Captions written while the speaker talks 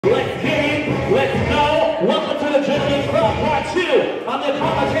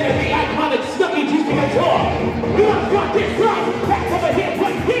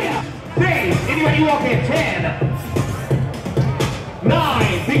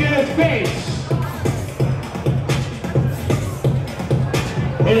space.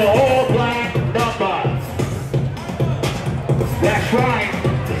 In an all-black number. That's right.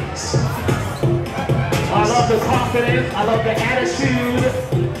 I love the confidence. I love the attitude.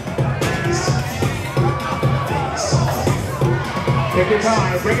 Take your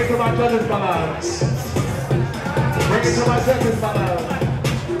time. Bring it to my judges, my love. Bring it to my judges, my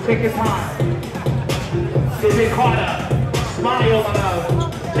love. Take your time. Is it Carter? Smile, my love.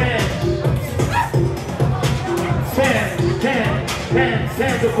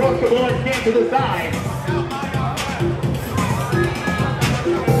 10 across the board, stand to the side.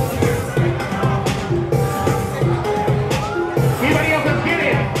 Anybody else can get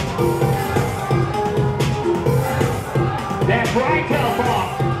it? That's right, Telfar.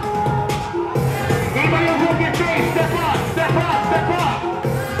 Anybody else will get face? Step up, step up, step up.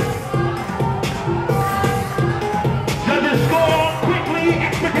 Judges score quickly,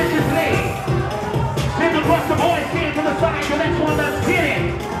 expeditiously. Send across the board, stand to the side. The next one, let's get it.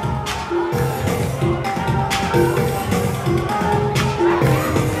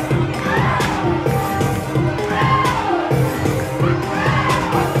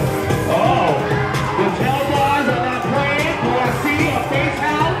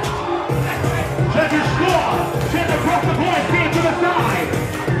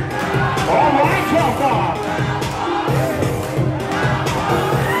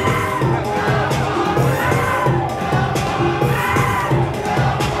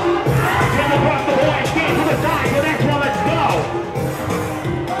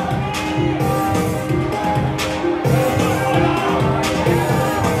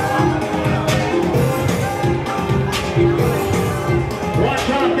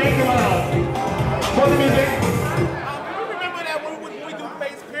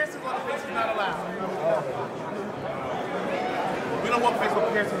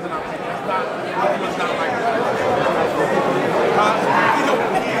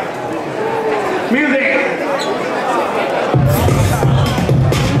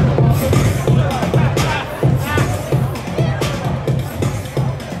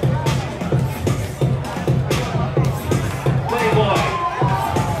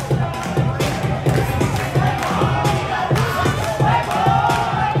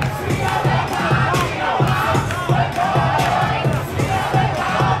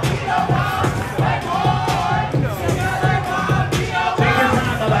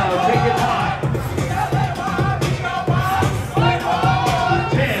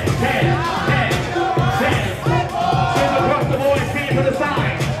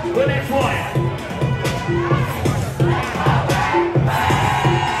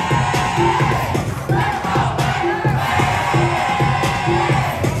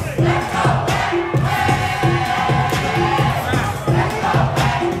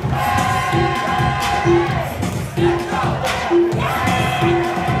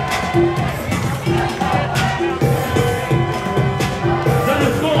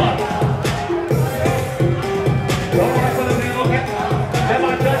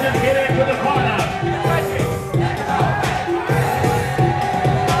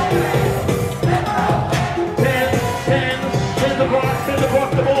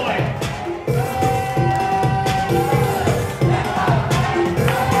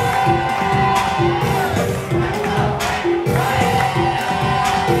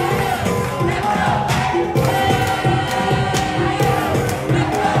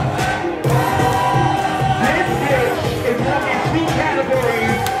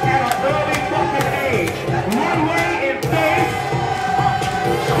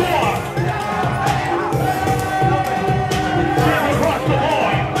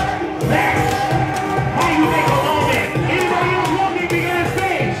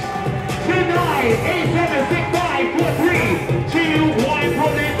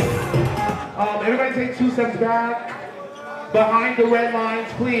 Everybody take 2 steps back. Behind the red lines,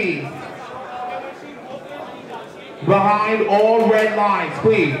 please. Behind all red lines,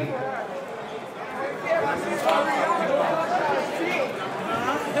 please.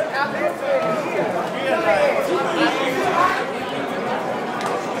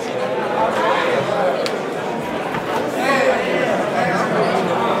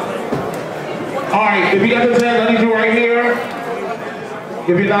 All right, if you got this hand, I need you right here. If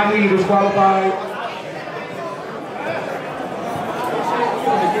you're not here, you're disqualified.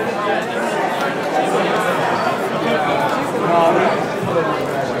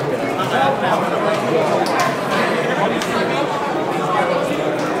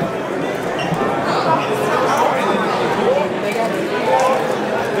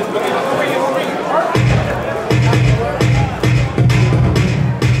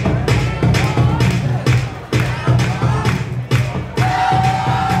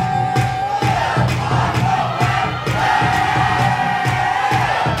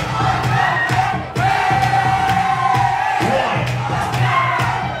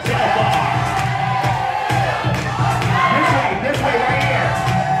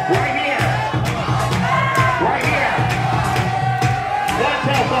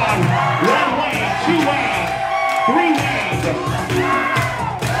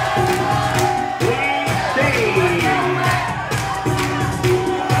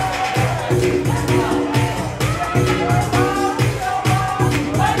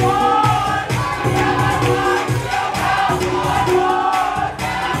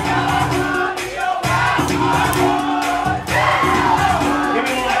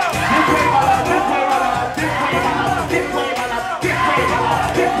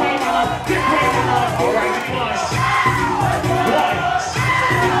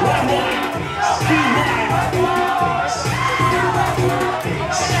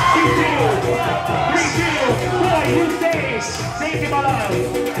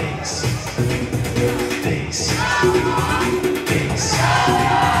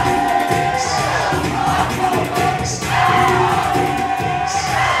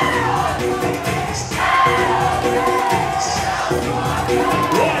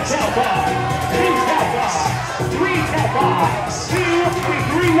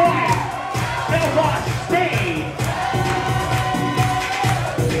 bar, stay.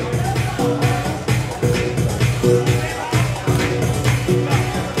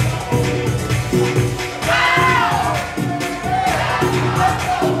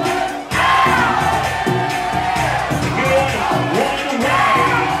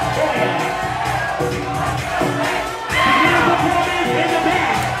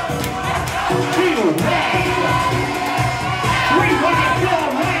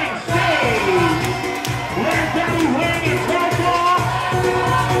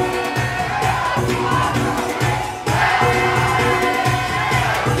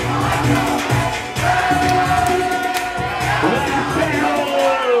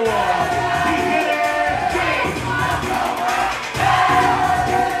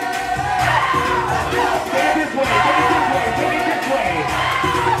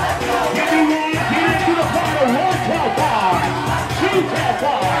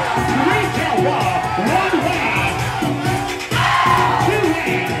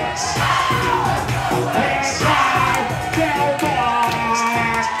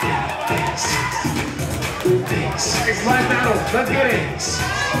 Let's get it.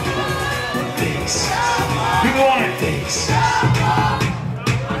 Give me one.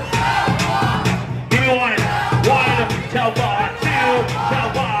 Give me one. One, tell bar. Two, tell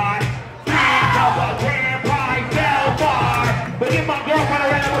bar. Three, tell bar. Grand prize, tell bar. But give my girlfriend a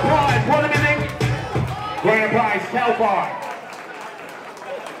round of applause. What a minute. Grand prize, tell bar.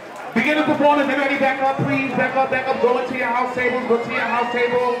 Beginner performers, everybody back up, please. Back up, back up. Go into your house tables. Go to your house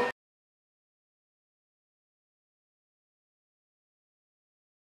table.